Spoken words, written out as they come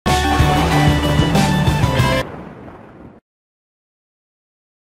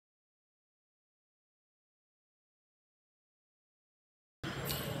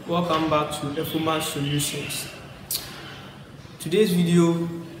Welcome back to Efoma Solutions. Today's video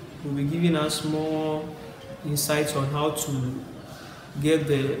will be giving us more insights on how to get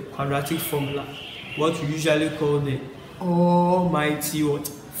the quadratic formula, what we usually call the almighty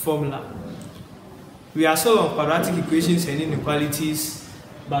formula. We are still on quadratic equations and inequalities,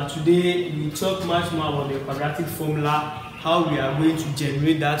 but today we talk much more about the quadratic formula, how we are going to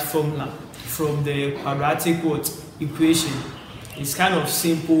generate that formula from the quadratic equation. It's kind of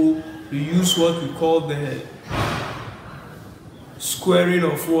simple. We use what we call the squaring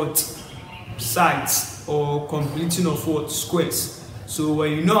of sides or completing of squares. So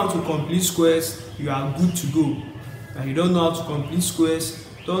when you know how to complete squares, you are good to go. And you don't know how to complete squares,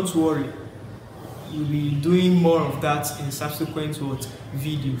 don't worry. We'll be doing more of that in subsequent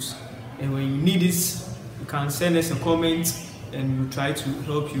videos. And when you need it, you can send us a comment and we'll try to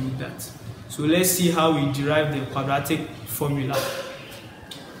help you with that. So let's see how we derive the quadratic formula.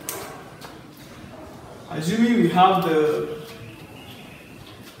 Assuming we have the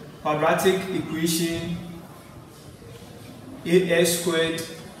quadratic equation ax squared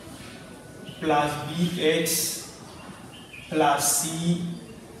plus bx plus c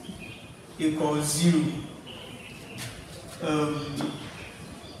equals 0,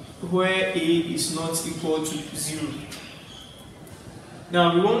 where a is not equal to 0.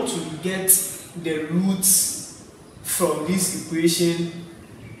 Now we want to get the roots from this equation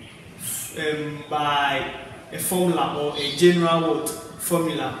by a formula or a general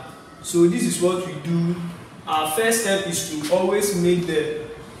formula. So this is what we do. Our first step is to always make the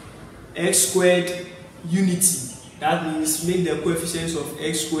x squared unity. That means make the coefficients of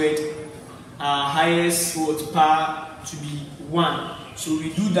x squared highest power to be 1. So we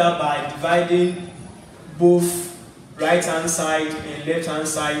do that by dividing both right hand side and left hand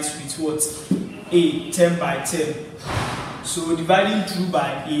side with a 10 by 10. So dividing through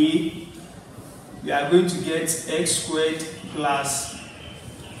by a, we are going to get x squared plus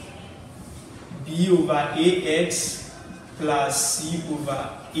b over ax plus c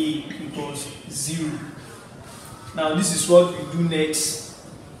over a equals 0. Now this is what we do next.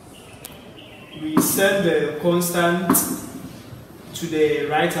 We set the constant to the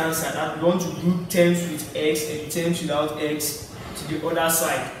right hand side, and we want to group terms with x and terms without x to the other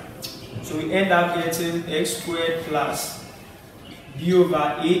side. So we end up getting x squared plus b over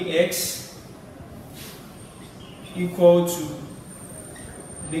ax equal to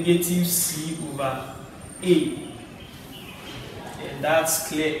negative c over a, and that's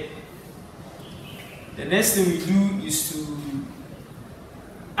clear. The next thing we do is to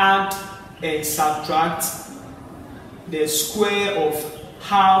add and subtract the square of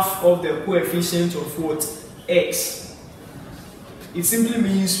half of the coefficient of x. It simply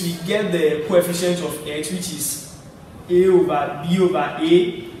means we get the coefficient of x, which is a over b over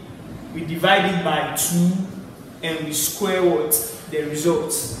a, we divide it by 2 and we square the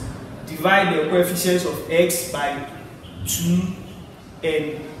results. Divide the coefficients of x by 2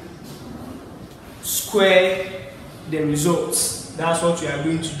 and square the results. That's what we are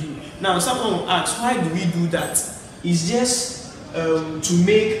going to do. Now someone will ask, why do we do that? It's just to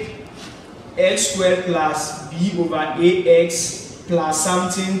make x squared plus b over ax plus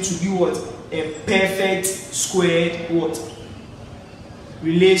something to be a perfect squared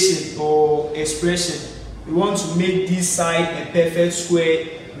relation or expression. We want to make this side a perfect square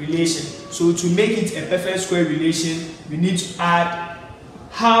relation. So to make it a perfect square relation, we need to add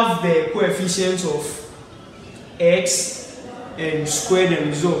half the coefficients of x and square the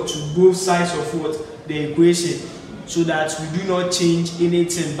result to both sides of the equation, so that we do not change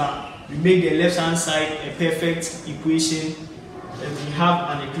anything, but we make the left hand side a perfect equation, and we have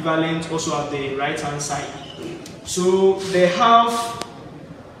an equivalent also at the right hand side. So the half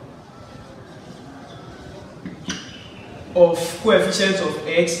of coefficients of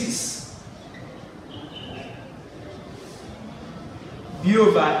x is b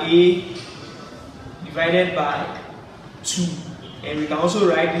over a divided by 2, and we can also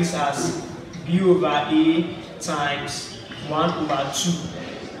write this as b over a times 1 over 2.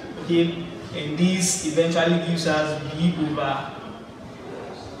 Okay, and this eventually gives us b over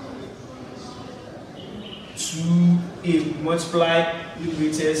 2a. Multiply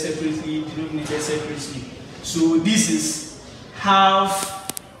numerator separately, denominator separately. So this is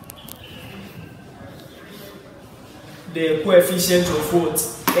half the coefficient of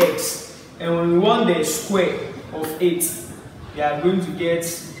x, and when we want the square of it, we are going to get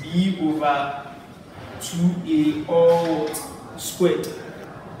b over 2a all squared.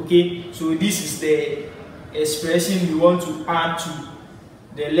 Okay, so this is the expression we want to add to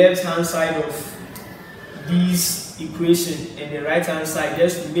the left hand side of this equation and the right hand side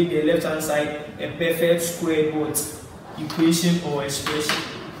just to make the left hand side a perfect squared what equation or expression.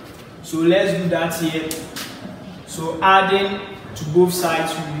 So let's do that here. So adding to both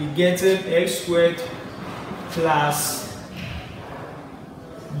sides, we'll be getting x squared plus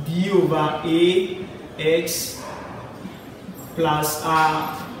b over a x plus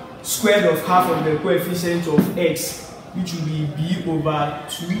squared of half of the coefficient of x, which will be b over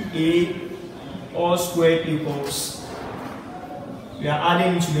 2a all squared equals, we are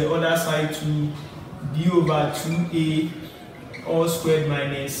adding to the other side to b over 2a all squared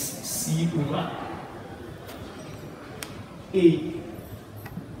minus c over a.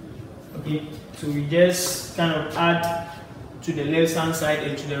 Okay, so we just kind of add to the left hand side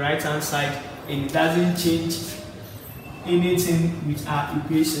and to the right hand side, and it doesn't change anything with our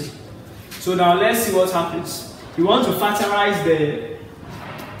equation. So now let's see what happens. We want to factorize the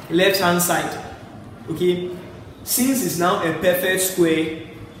left hand side. Okay, since it's now a perfect square,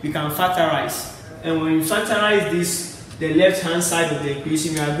 we can factorize, and when we factorize this, the left hand side of the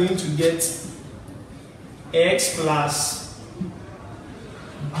equation, we are going to get x plus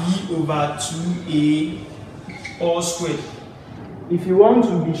b over 2a all squared. If you want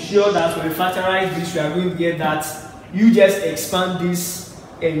to be sure that when we factorize this, we are going to get that, you just expand this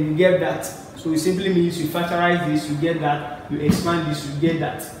and you get that. So it simply means you factorize this, you get that, you expand this, you get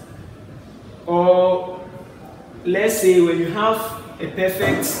that. Or let's say when you have a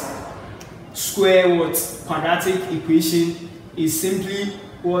perfect square quadratic equation, is simply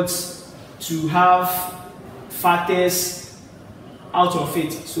to have factors out of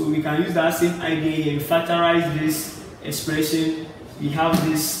it. So we can use that same idea here. You factorize this expression, we have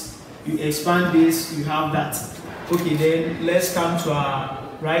this, you expand this, you have that. Okay, then let's come to our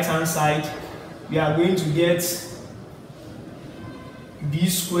right hand side. We are going to get b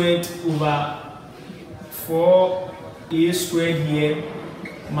squared over 4a squared here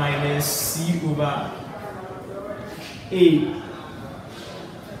minus c over a.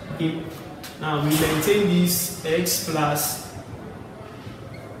 Okay, now we maintain this x plus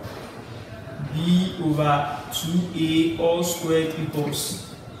b over 2a all squared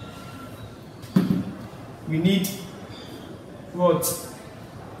equals, we need what?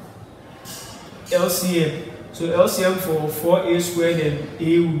 LCM. So LCM for 4a squared and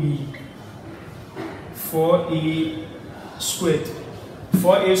a will be 4a squared.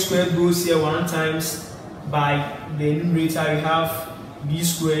 4a squared goes here one times, by the numerator we have b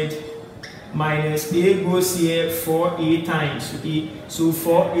squared minus a goes here 4a times. Okay, so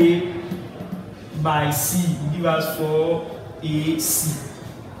 4a by c will give us 4ac.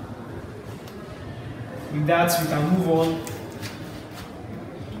 With that, we can move on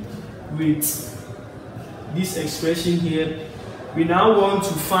with this expression here. We now want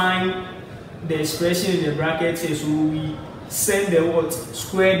to find the expression in the bracket here, so we send the what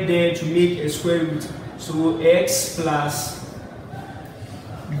squared there to make a square root. So x plus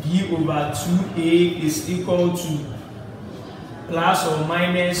b over 2a is equal to plus or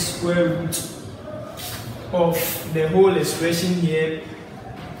minus square root of the whole expression here,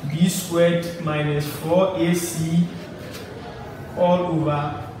 b squared minus 4ac all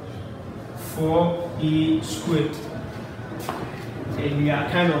over 4a squared. And we are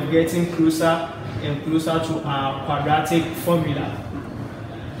kind of getting closer and closer to our quadratic formula.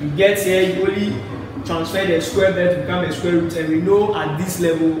 You get here, you only transfer the square there to become a square root, and we know at this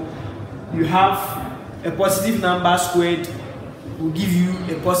level you have a positive number squared will give you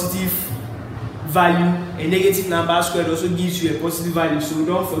a positive value, a negative number squared also gives you a positive value. So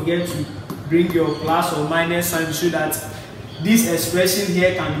don't forget to bring your plus or minus sign to show that this expression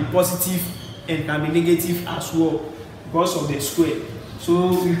here can be positive and can be negative as well because of the square.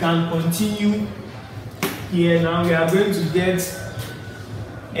 So we can continue here. Now we are going to get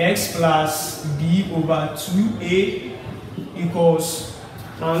x plus b over 2a equals,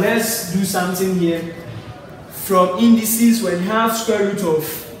 now let's do something here. From indices, when you have square root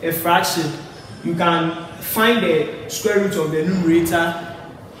of a fraction, you can find the square root of the numerator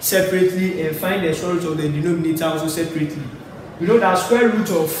separately and find the square root of the denominator also separately. We know that square root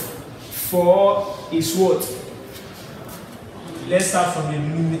of 4 is what? Let's start from the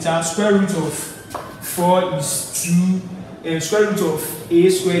denominator. Square root of 4 is 2, and square root of a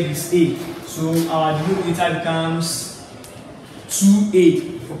squared is 8. So our denominator becomes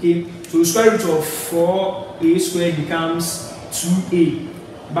 2a. Okay, so square root of 4a squared becomes 2a.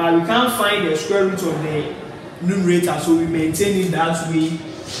 But we can't find the square root of the numerator, so we maintain it that way.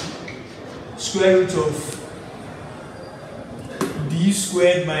 Square root of b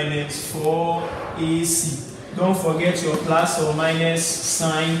squared minus 4ac. Don't forget your plus or minus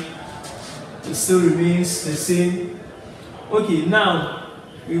sign it still remains the same. Okay, now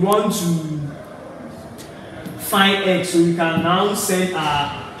we want to find x, so we can now send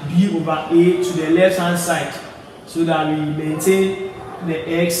our b over a to the left hand side so that we maintain the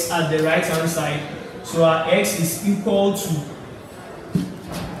x at the right hand side. So our x is equal to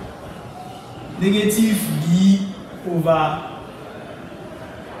negative b over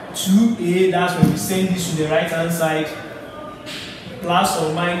 2a, that's when we send this to the right hand side, plus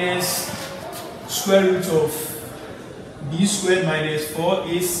or minus square root of b squared minus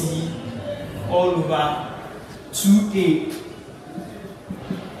 4ac all over 2a.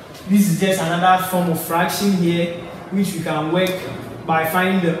 This is just another form of fraction here, which we can work by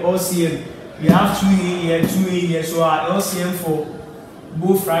finding the LCM. We have 2a here, 2a here, so our LCM for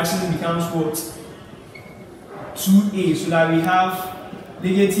both fractions becomes what? 2a, so that we have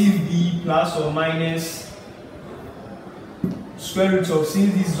negative b plus or minus square root of,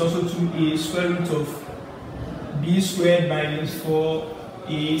 since this is also 2a, square root of b squared minus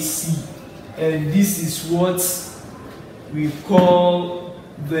 4ac. And this is what we call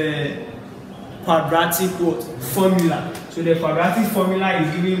the quadratic formula. So the quadratic formula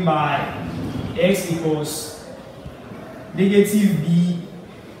is given by x equals negative b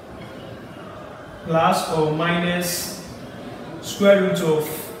plus or minus square root of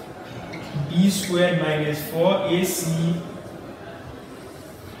b squared minus 4ac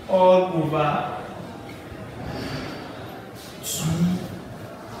all over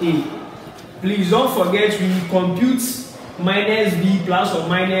 2a. Please don't forget, we compute minus b plus or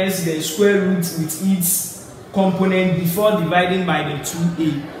minus the square root with its component before dividing by the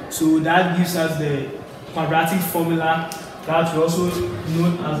 2a. So that gives us the quadratic formula that we also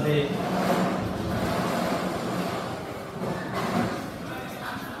known as the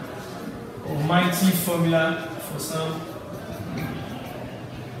almighty formula for some.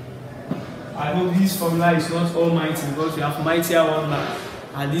 I hope this formula is not almighty, because we have mightier one, but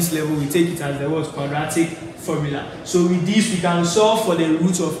at this level we take it as the word quadratic formula. So with this we can solve for the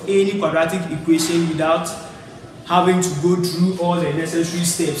root of any quadratic equation without having to go through all the necessary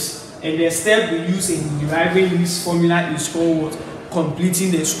steps. And the step we use in deriving this formula is called what?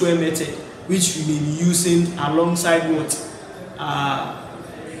 Completing the square method, which we may be using alongside what?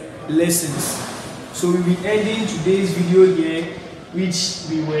 Lessons. So we'll be ending today's video here, which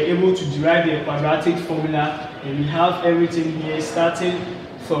we were able to derive the quadratic formula, and we have everything here starting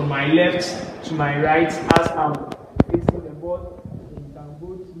from my left to my right as I'm facing the board, and you can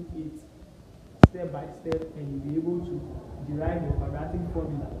go through it step by step and you'll be able to derive the quadratic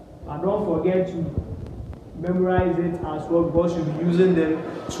formula. And don't forget to memorize it as well, because you'll be using them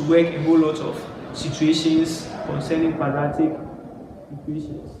to work a whole lot of situations concerning quadratic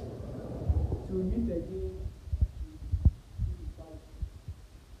equations. So meet again.